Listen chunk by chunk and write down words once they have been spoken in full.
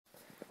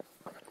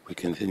We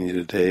continue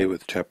today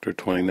with Chapter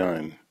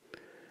 29,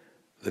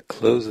 The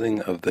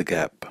Closing of the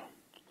Gap.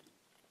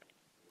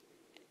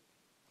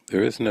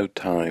 There is no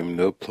time,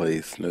 no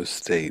place, no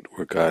state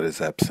where God is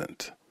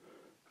absent.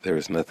 There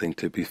is nothing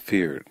to be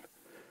feared.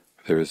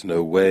 There is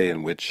no way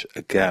in which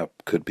a gap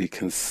could be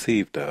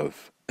conceived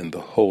of in the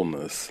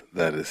wholeness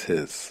that is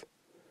His.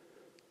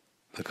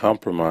 The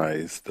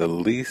compromise the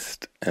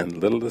least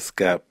and littlest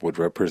gap would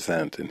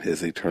represent in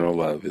His eternal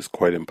love is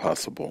quite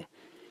impossible,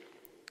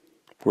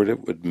 for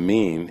it would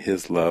mean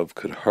His love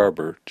could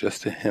harbor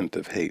just a hint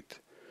of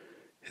hate,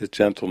 His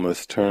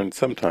gentleness turned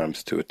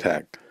sometimes to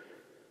attack,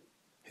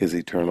 His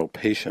eternal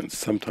patience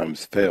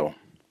sometimes fail.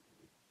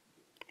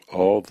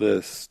 All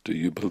this do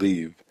you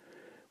believe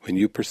when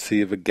you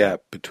perceive a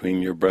gap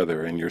between your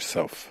brother and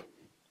yourself.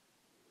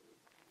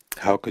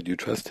 How could you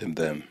trust Him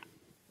then?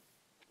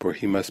 For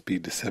He must be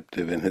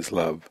deceptive in His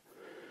love.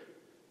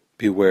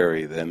 Be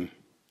wary then,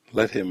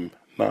 let Him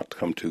not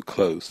come too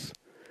close,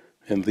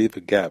 and leave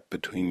a gap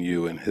between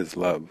you and His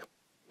love,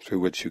 through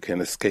which you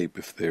can escape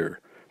if there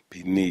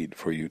be need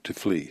for you to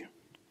flee.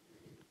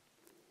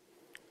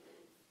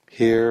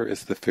 Here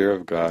is the fear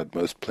of God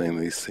most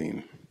plainly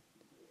seen.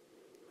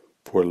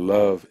 For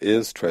love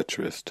is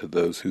treacherous to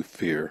those who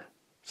fear,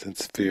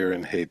 since fear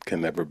and hate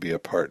can never be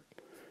apart.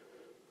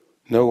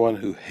 No one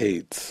who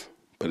hates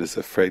but is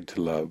afraid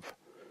to love,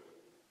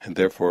 and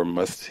therefore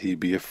must he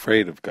be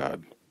afraid of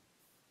God.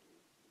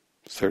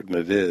 Certain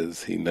it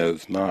is, he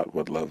knows not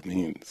what love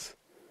means.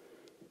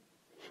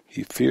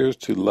 He fears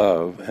to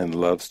love and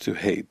loves to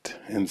hate,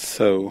 and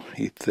so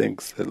he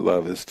thinks that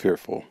love is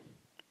fearful.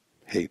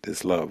 Hate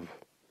is love.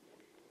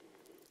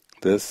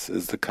 This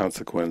is the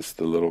consequence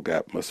the little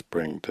gap must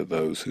bring to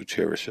those who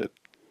cherish it,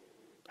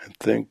 and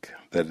think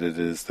that it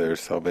is their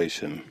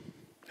salvation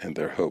and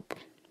their hope.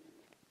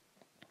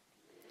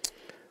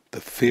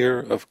 The fear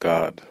of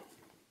God,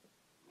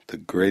 the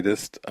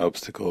greatest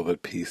obstacle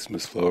that peace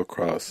must flow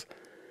across,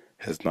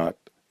 has not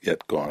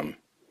yet gone.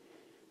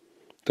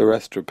 The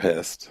rest are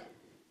past,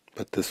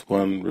 but this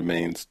one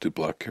remains to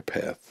block your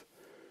path,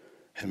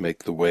 and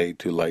make the way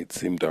to light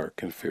seem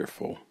dark and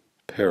fearful,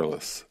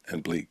 perilous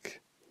and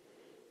bleak.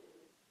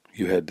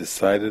 You had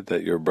decided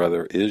that your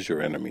brother is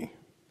your enemy,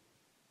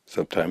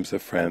 sometimes a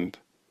friend,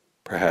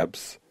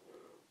 perhaps,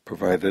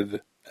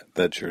 provided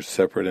that your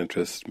separate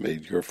interests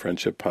made your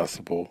friendship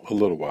possible a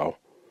little while,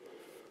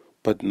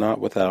 but not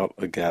without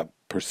a gap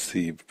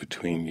perceived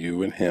between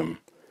you and him,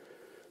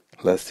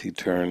 lest he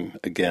turn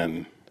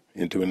again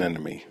into an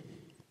enemy.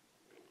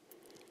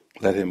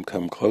 Let him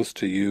come close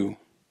to you,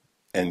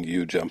 and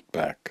you jumped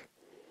back.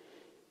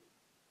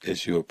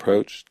 As you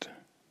approached,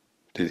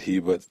 did he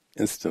but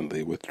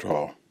instantly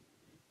withdraw.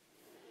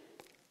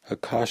 A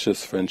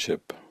cautious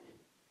friendship,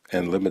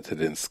 and limited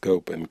in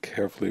scope and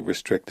carefully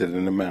restricted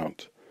in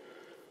amount,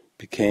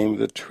 became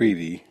the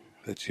treaty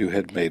that you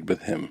had made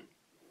with him.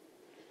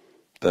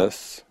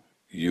 Thus,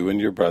 you and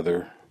your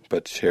brother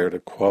but shared a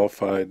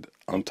qualified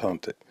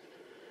entente,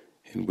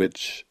 in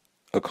which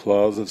a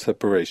clause of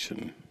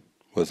separation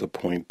was a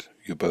point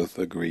you both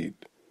agreed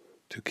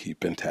to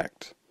keep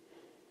intact,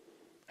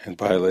 and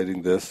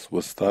violating this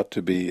was thought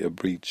to be a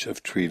breach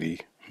of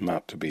treaty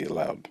not to be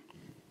allowed.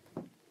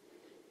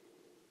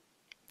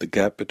 The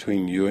gap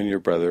between you and your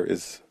brother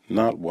is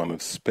not one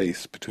of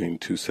space between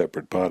two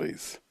separate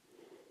bodies,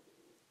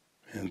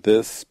 and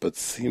this but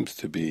seems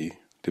to be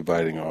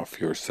dividing off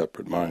your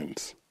separate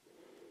minds.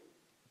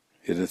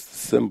 It is the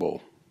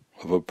symbol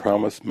of a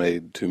promise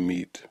made to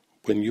meet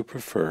when you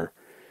prefer,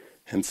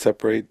 and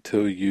separate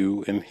till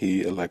you and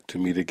he elect to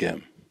meet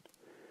again,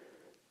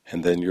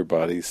 and then your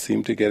bodies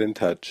seem to get in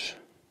touch,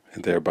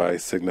 and thereby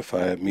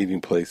signify a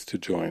meeting place to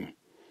join.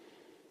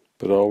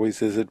 But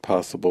always is it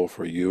possible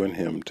for you and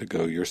him to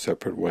go your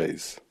separate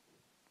ways,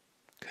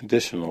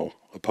 conditional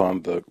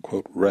upon the,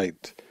 quote,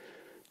 right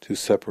to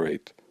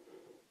separate.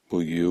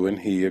 Will you and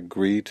he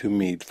agree to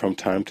meet from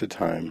time to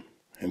time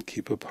and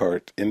keep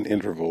apart in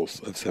intervals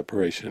of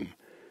separation,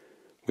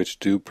 which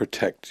do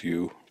protect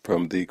you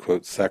from the,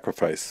 quote,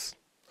 sacrifice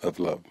of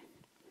love?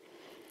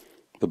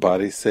 The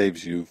body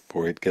saves you,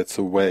 for it gets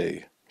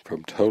away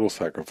from total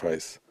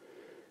sacrifice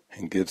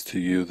and gives to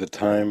you the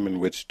time in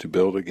which to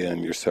build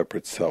again your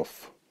separate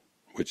self,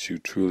 which you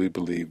truly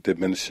believe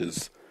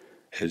diminishes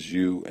as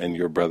you and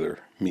your brother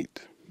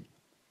meet.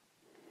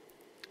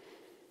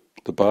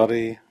 The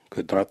body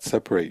could not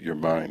separate your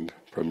mind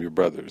from your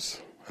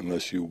brother's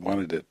unless you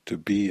wanted it to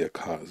be a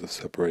cause of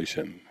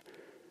separation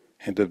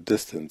and of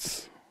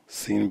distance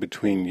seen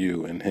between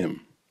you and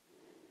him.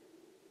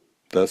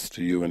 Thus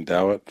do you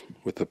endow it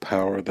with a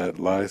power that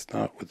lies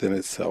not within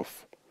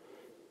itself,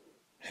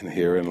 and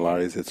herein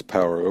lies its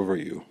power over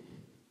you.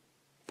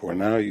 For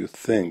now you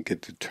think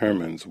it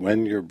determines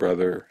when your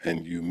brother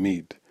and you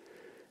meet,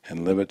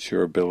 and limits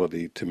your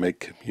ability to make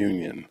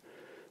communion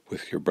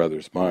with your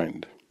brother's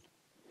mind.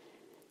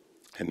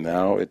 And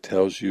now it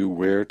tells you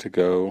where to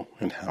go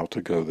and how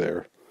to go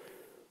there,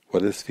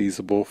 what is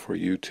feasible for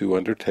you to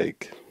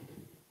undertake,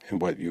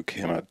 and what you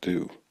cannot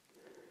do.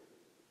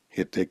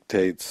 It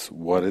dictates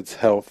what its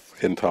health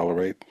can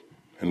tolerate,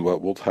 and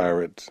what will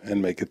tire it and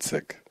make it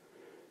sick.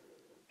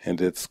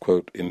 and its,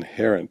 quote,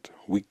 inherent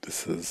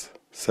weaknesses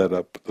set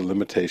up the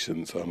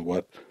limitations on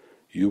what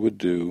you would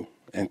do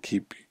and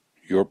keep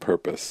your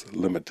purpose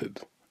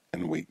limited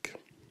and weak.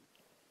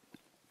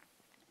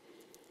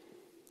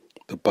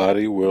 The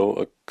body will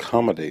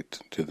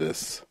accommodate to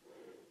this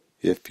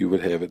if you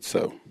would have it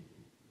so.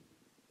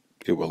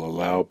 It will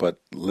allow but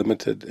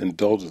limited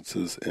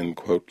indulgences in,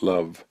 quote,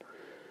 love,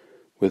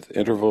 with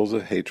intervals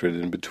of hatred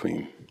in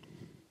between.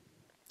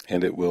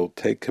 And it will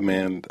take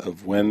command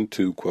of when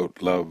to,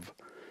 quote, love,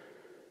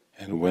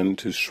 and when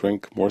to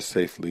shrink more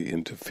safely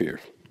into fear.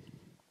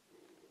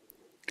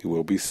 You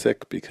will be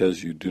sick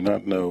because you do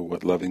not know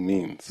what loving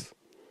means,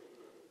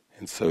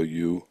 and so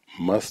you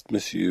must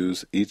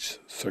misuse each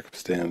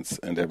circumstance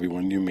and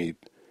everyone you meet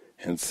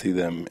and see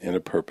them in a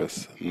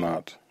purpose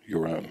not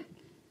your own.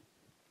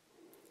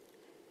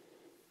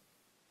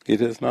 It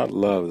is not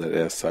love that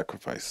asks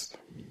sacrifice,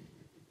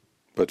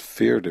 but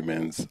fear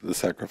demands the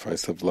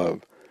sacrifice of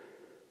love,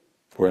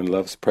 for in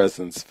love's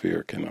presence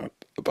fear cannot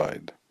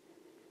abide.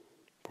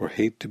 For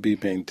hate to be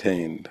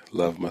maintained,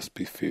 love must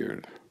be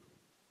feared,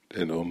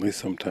 and only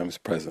sometimes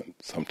present,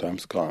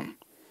 sometimes gone.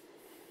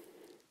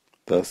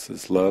 Thus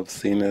is love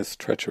seen as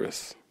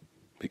treacherous,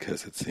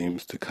 because it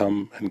seems to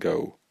come and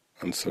go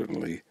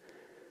uncertainly,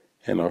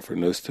 and offer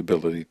no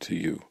stability to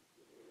you.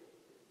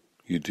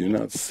 You do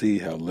not see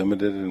how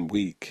limited and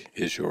weak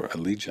is your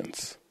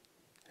allegiance,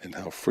 and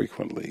how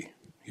frequently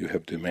you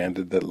have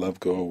demanded that love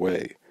go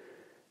away,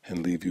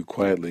 and leave you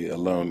quietly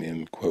alone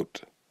in,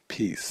 quote,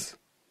 peace.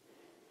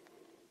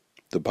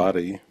 The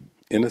body,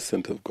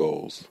 innocent of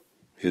goals,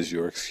 is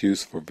your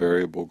excuse for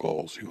variable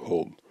goals you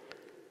hold,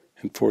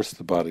 and force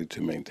the body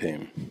to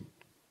maintain.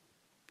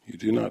 You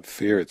do not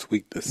fear its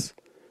weakness,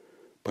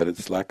 but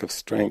its lack of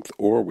strength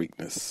or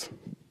weakness.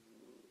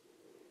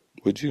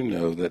 Would you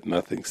know that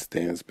nothing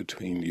stands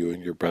between you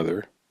and your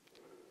brother?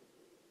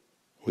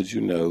 Would you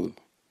know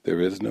there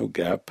is no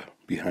gap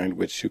behind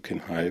which you can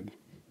hide?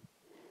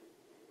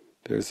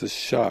 There is a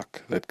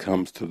shock that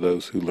comes to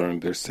those who learn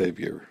their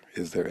Savior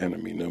is their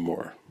enemy no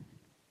more.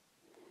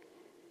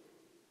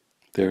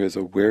 There is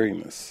a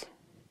weariness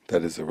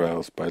that is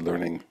aroused by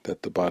learning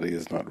that the body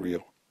is not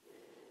real.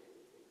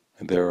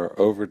 And there are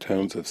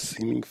overtones of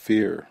seeming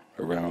fear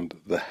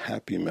around the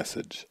happy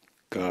message,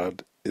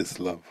 God is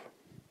love.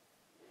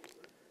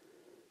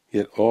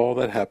 Yet all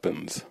that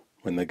happens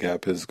when the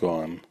gap is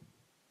gone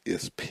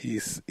is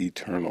peace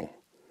eternal.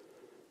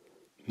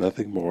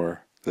 Nothing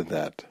more than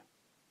that,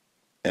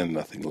 and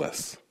nothing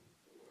less.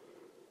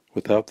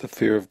 Without the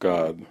fear of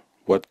God,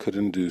 what could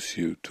induce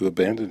you to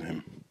abandon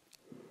Him?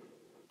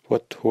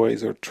 What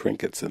toys or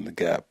trinkets in the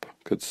gap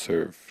could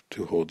serve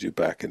to hold you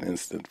back an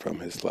instant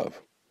from His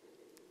love?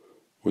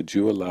 Would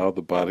you allow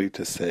the body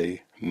to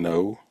say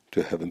no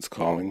to heaven's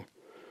calling?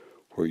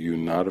 Were you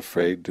not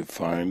afraid to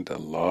find a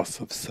loss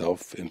of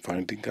self in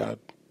finding God?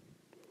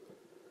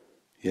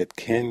 Yet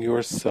can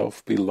your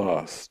self be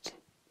lost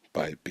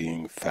by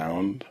being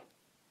found?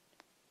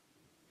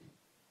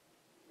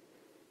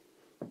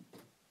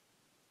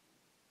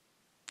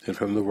 And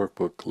from the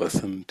Workbook,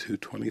 Lesson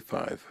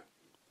 225.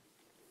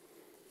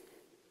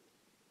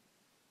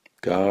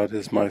 God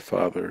is my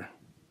Father,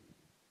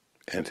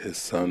 and His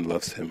Son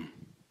loves Him.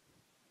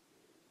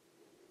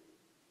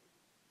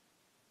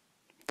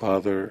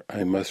 Father,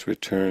 I must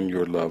return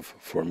your love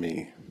for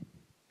me,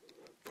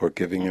 for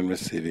giving and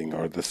receiving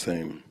are the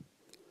same,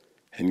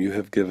 and you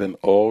have given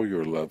all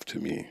your love to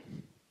me.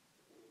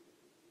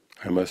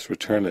 I must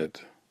return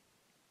it,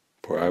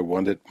 for I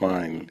want it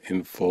mine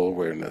in full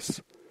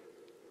awareness,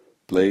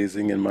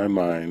 blazing in my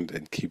mind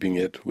and keeping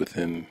it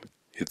within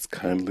its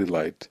kindly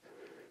light,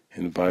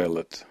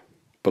 inviolate,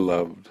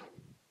 beloved,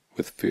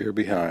 with fear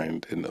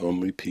behind and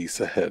only peace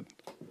ahead.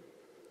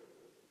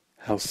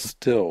 How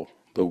still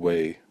the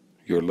way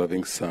your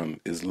loving Son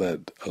is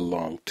led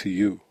along to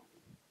you.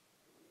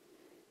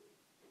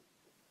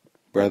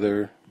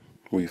 Brother,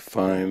 we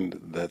find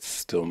that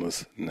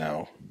stillness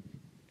now.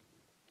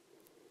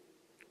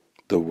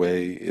 The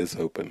way is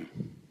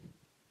open.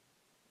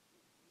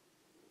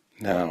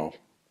 Now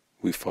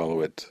we follow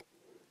it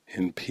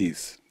in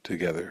peace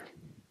together.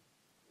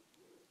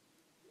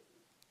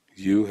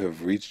 You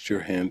have reached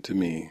your hand to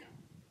me,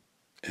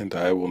 and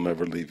I will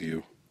never leave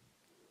you.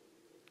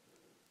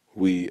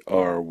 We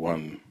are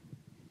one.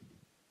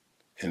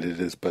 And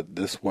it is but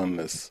this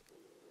oneness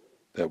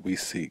that we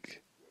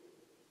seek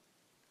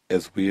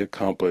as we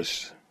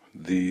accomplish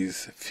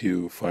these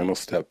few final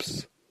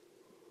steps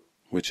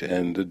which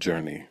end a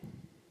journey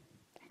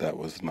that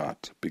was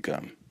not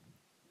begun.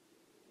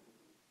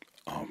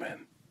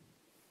 Amen.